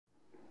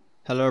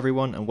Hello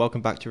everyone and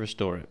welcome back to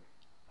Restore It.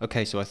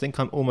 Okay, so I think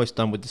I'm almost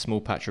done with the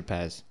small patch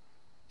repairs.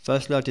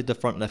 Firstly, I did the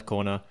front left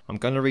corner. I'm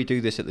going to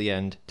redo this at the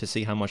end to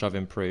see how much I've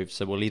improved,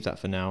 so we'll leave that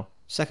for now.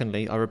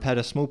 Secondly, I repaired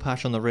a small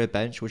patch on the rear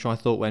bench which I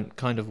thought went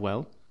kind of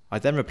well. I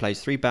then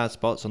replaced 3 bad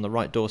spots on the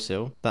right door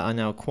sill that are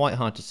now quite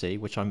hard to see,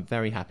 which I'm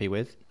very happy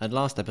with. And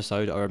last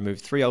episode I removed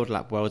 3 old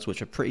lap welds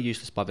which are pretty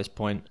useless by this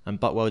point and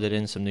butt welded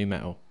in some new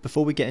metal.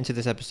 Before we get into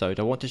this episode,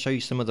 I want to show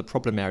you some of the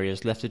problem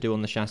areas left to do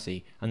on the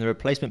chassis and the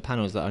replacement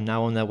panels that are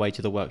now on their way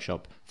to the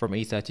workshop from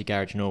E30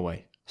 Garage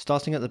Norway.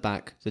 Starting at the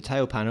back, the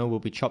tail panel will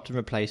be chopped and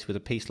replaced with a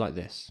piece like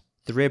this.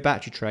 The rear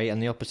battery tray and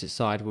the opposite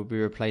side will be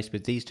replaced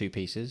with these 2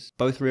 pieces.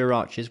 Both rear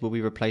arches will be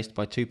replaced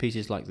by 2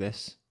 pieces like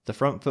this. The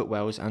front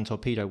footwells and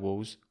torpedo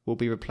walls will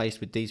be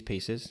replaced with these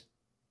pieces.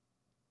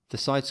 The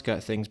side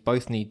skirt things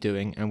both need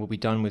doing and will be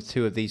done with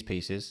 2 of these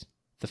pieces.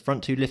 The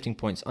front 2 lifting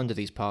points under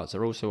these parts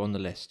are also on the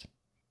list.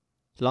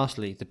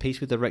 Lastly, the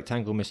piece with the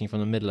rectangle missing from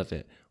the middle of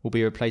it will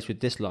be replaced with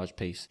this large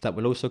piece that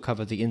will also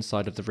cover the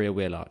inside of the rear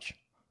wheel arch.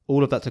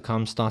 All of that to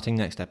come starting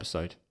next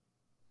episode.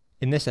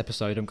 In this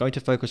episode I'm going to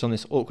focus on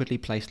this awkwardly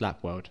placed lap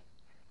weld.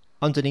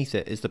 Underneath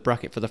it is the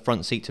bracket for the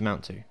front seat to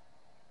mount to.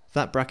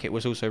 That bracket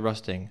was also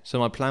rusting, so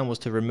my plan was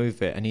to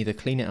remove it and either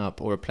clean it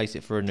up or replace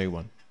it for a new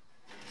one.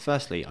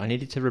 Firstly, I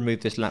needed to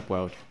remove this lap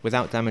weld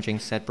without damaging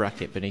said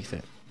bracket beneath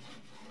it.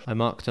 I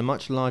marked a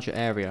much larger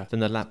area than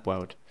the lap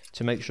weld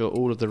to make sure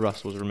all of the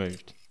rust was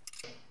removed.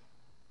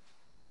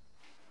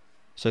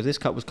 So this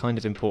cut was kind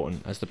of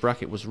important as the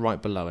bracket was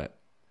right below it.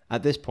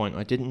 At this point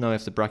I didn't know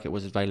if the bracket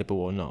was available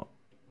or not.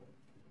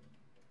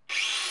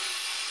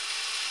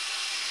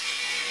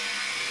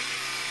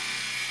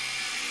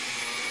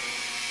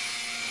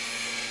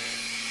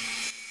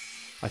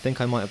 I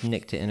think I might have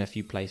nicked it in a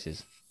few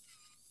places.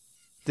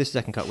 This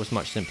second cut was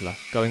much simpler,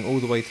 going all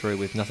the way through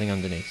with nothing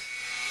underneath.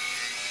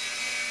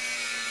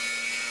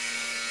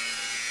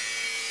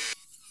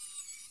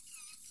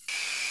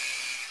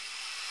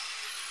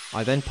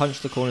 I then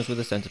punched the corners with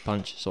a centre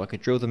punch so I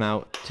could drill them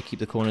out to keep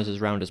the corners as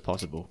round as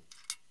possible.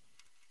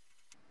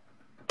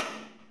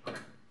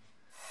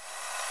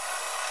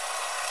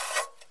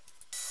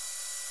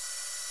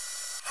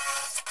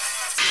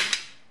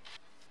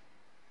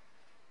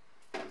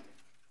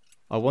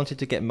 I wanted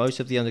to get most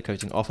of the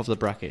undercoating off of the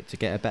bracket to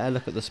get a better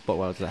look at the spot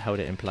welds that held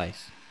it in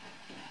place.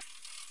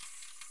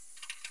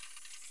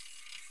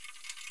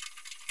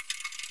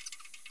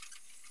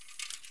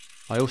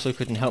 I also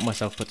couldn't help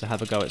myself but to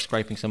have a go at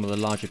scraping some of the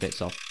larger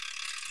bits off.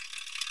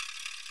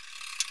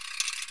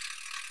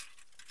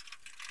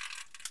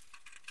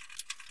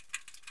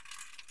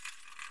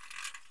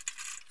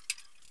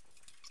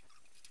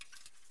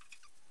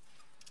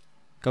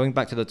 Going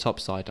back to the top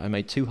side, I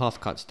made 2 half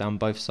cuts down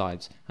both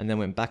sides and then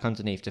went back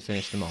underneath to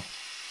finish them off.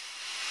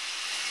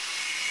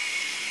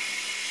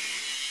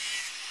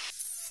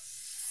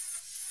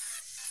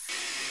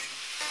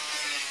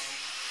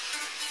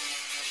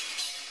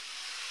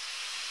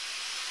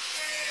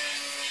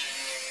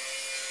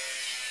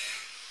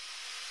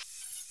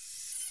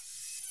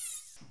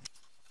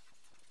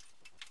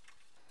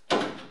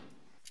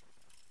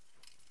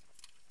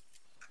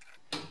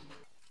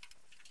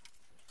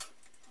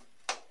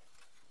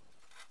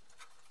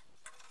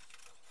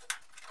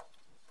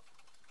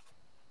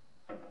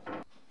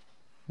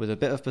 With a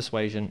bit of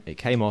persuasion, it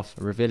came off,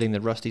 revealing the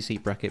rusty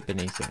seat bracket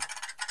beneath it.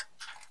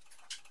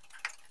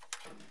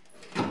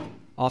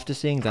 After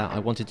seeing that, I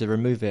wanted to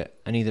remove it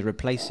and either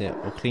replace it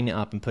or clean it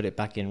up and put it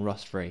back in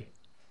rust free.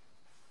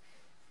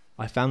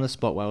 I found the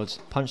spot welds,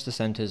 punched the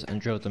centres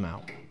and drilled them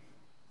out.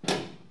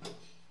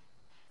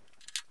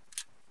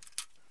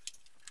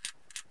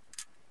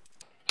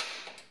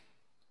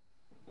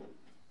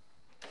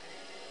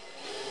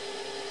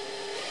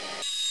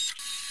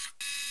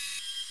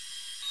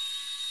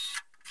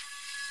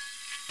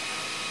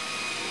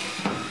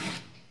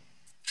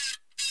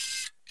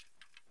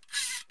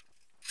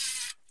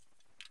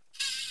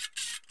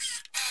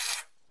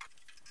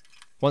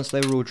 Once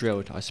they were all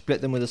drilled, I split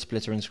them with a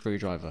splitter and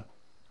screwdriver.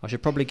 I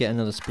should probably get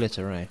another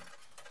splitter, eh?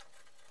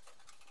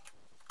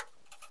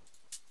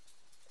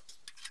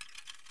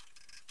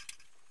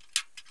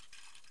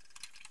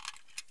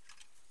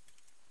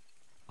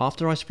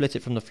 After I split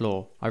it from the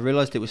floor, I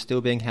realised it was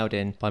still being held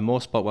in by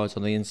more spot welds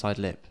on the inside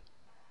lip.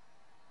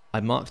 I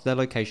marked their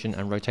location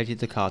and rotated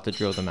the car to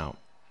drill them out.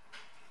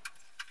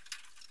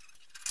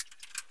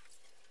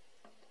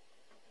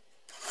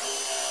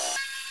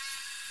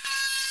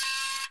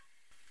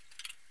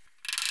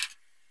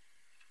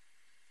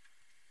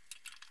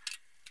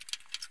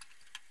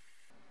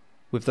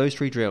 With those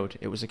 3 drilled,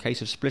 it was a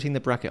case of splitting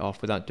the bracket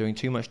off without doing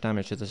too much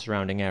damage to the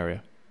surrounding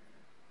area.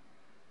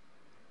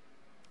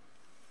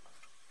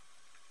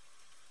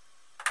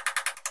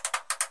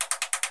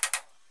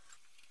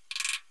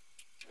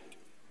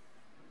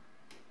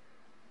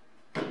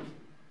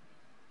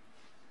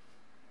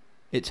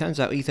 It turns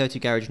out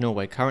E30 Garage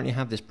Norway currently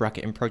have this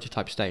bracket in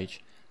prototype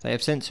stage. They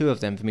have sent 2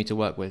 of them for me to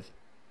work with.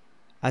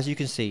 As you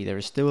can see, there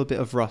is still a bit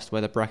of rust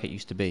where the bracket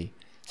used to be.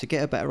 To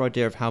get a better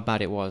idea of how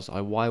bad it was, I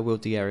wire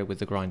wheeled the area with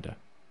the grinder.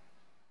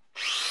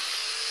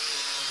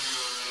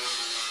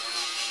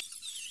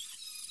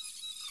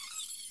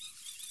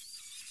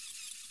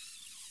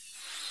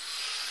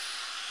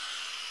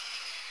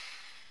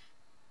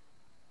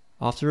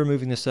 After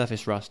removing the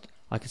surface rust,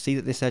 I could see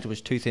that this edge was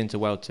too thin to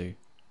weld to,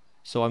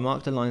 so I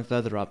marked a line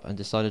further up and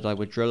decided I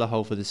would drill a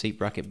hole for the seat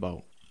bracket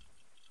bolt.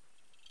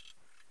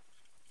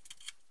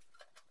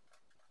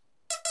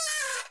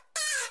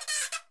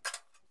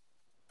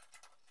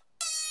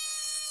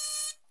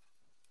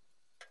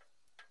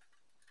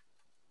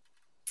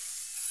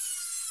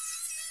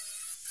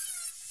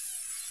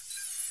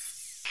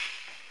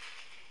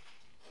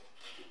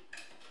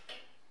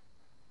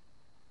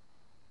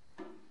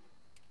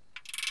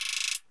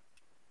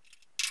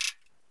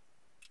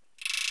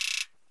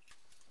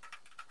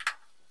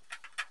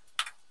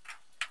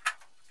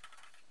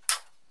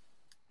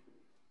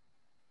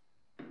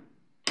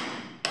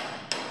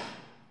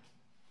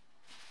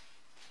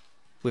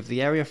 With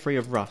the area free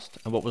of rust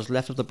and what was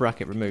left of the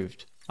bracket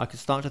removed, I could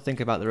start to think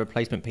about the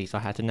replacement piece I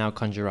had to now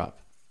conjure up.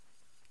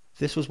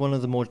 This was one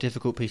of the more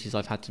difficult pieces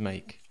I've had to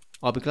make.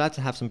 I'll be glad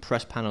to have some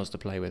pressed panels to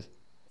play with.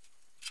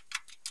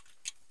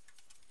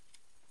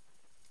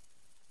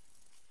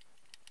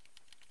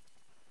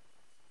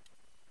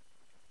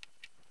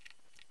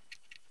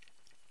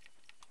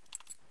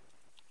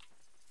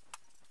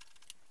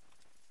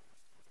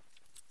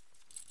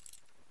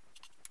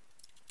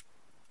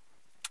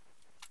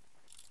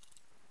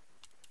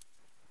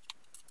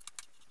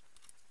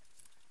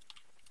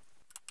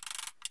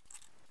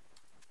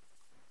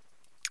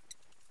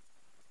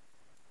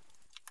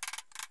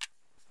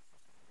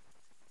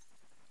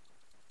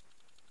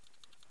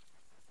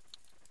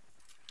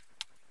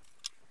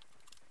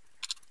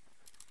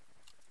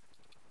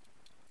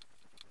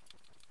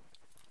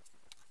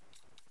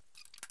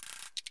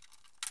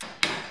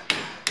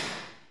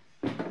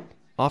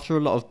 After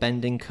a lot of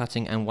bending,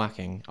 cutting and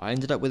whacking, I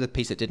ended up with a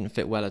piece that didn't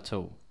fit well at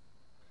all.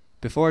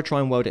 Before I try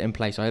and weld it in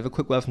place, I have a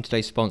quick word from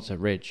today's sponsor,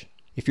 Ridge.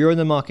 If you're in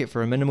the market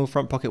for a minimal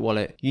front pocket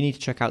wallet, you need to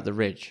check out the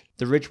Ridge.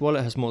 The Ridge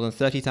wallet has more than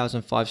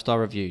 30,000 5-star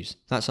reviews.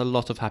 That's a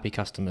lot of happy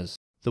customers.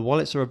 The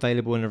wallets are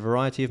available in a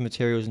variety of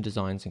materials and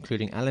designs,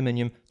 including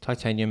aluminium,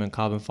 titanium and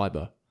carbon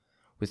fibre.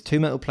 With two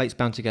metal plates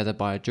bound together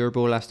by a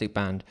durable elastic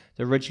band,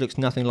 the Ridge looks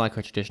nothing like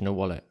a traditional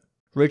wallet.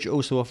 Ridge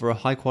also offer a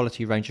high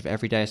quality range of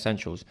everyday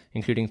essentials,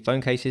 including phone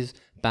cases,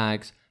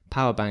 bags,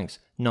 power banks,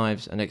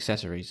 knives and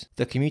accessories.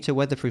 The commuter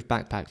weatherproof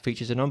backpack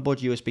features an onboard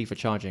USB for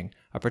charging,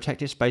 a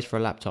protective space for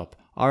a laptop,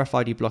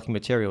 RFID blocking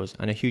materials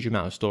and a huge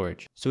amount of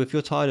storage. So if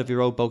you're tired of your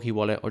old bulky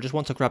wallet or just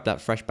want to grab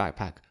that fresh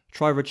backpack,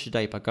 try Ridge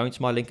today by going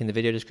to my link in the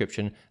video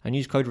description and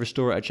use code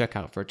RESTORE at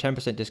checkout for a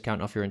 10%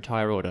 discount off your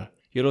entire order.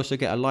 You'll also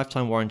get a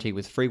lifetime warranty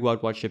with free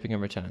worldwide shipping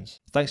and returns.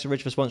 Thanks to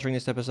Ridge for sponsoring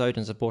this episode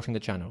and supporting the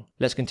channel.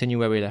 Let's continue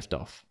where we left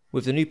off.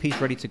 With the new piece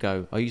ready to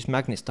go, I used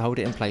magnets to hold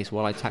it in place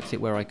while I tacked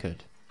it where I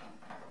could.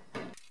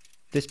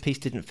 This piece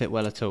didn't fit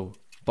well at all,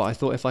 but I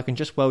thought if I can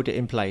just weld it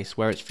in place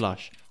where it's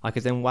flush, I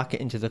could then whack it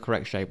into the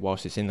correct shape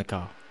whilst it's in the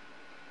car.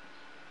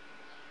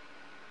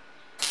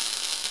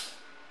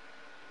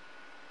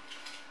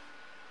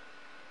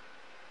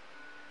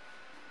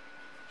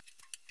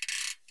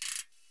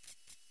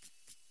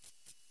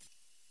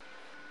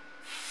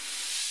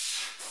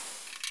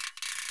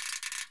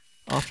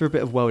 After a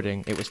bit of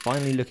welding, it was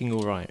finally looking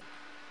alright.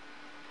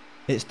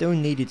 It still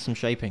needed some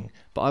shaping,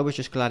 but I was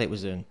just glad it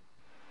was in.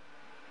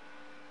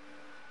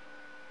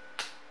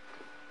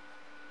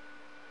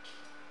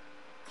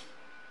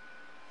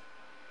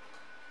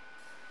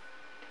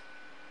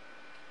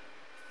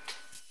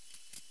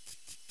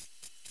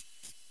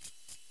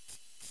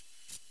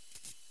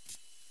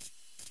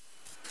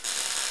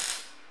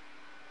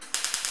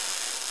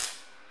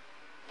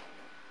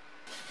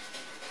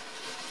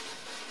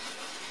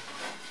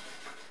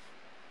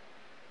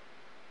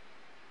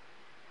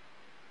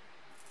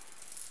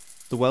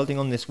 The welding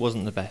on this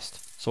wasn't the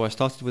best, so I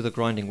started with a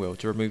grinding wheel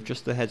to remove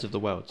just the heads of the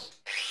welds.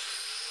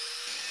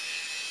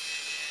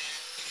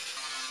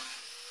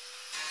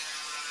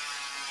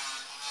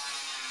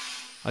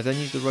 I then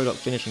used the Rodock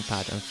finishing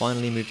pad and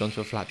finally moved on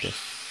to a flat disc.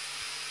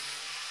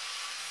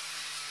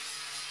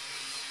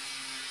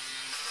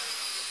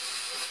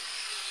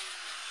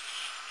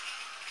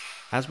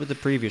 As with the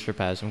previous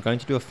repairs, I'm going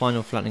to do a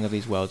final flattening of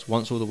these welds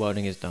once all the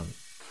welding is done.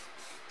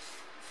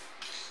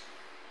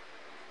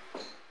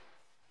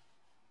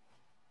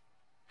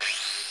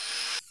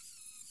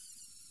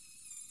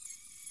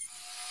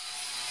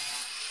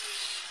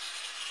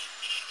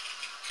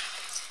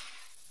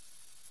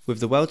 With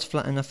the welds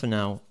flat enough for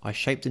now, I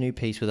shaped the new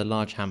piece with a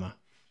large hammer.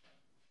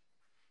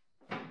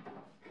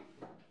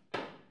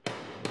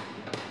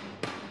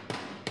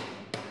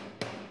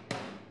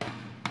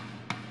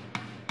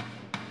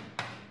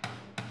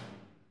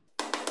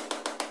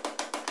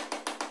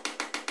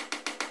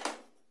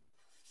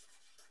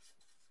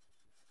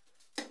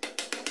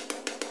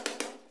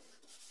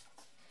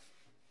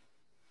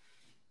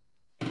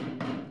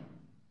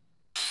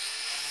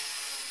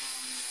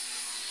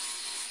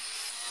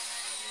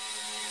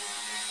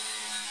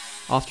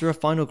 After a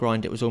final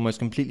grind, it was almost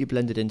completely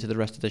blended into the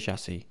rest of the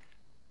chassis.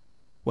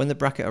 When the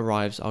bracket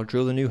arrives, I'll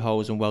drill the new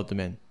holes and weld them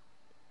in.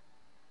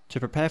 To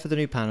prepare for the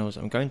new panels,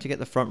 I'm going to get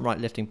the front right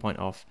lifting point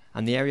off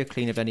and the area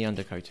clean of any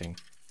undercoating.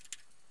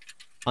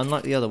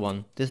 Unlike the other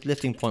one, this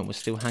lifting point was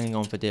still hanging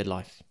on for dear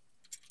life.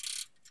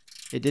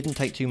 It didn't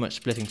take too much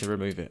splitting to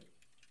remove it.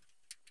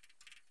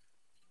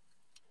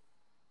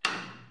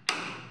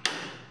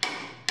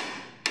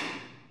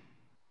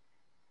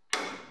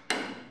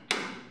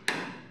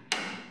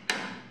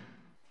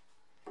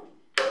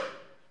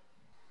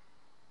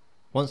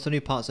 Once the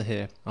new parts are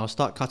here, I'll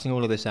start cutting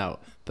all of this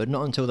out, but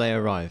not until they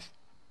arrive.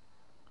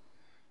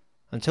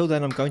 Until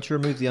then, I'm going to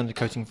remove the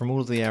undercoating from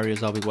all of the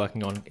areas I'll be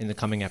working on in the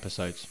coming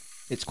episodes.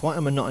 It's quite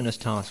a monotonous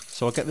task,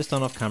 so I'll get this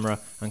done off camera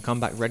and come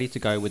back ready to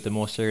go with the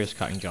more serious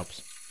cutting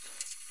jobs.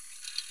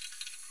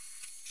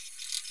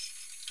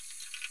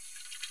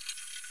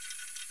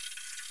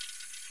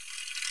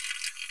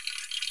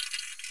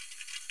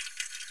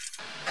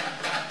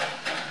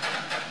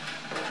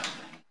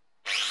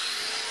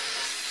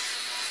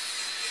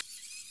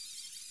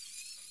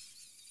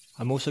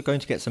 I'm also going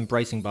to get some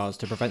bracing bars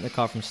to prevent the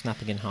car from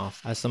snapping in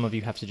half, as some of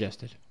you have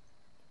suggested.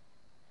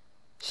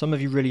 Some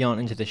of you really aren't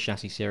into this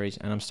chassis series,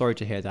 and I'm sorry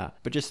to hear that,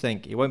 but just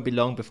think, it won't be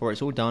long before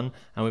it's all done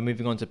and we're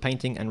moving on to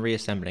painting and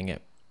reassembling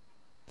it.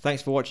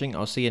 Thanks for watching,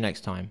 I'll see you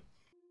next time.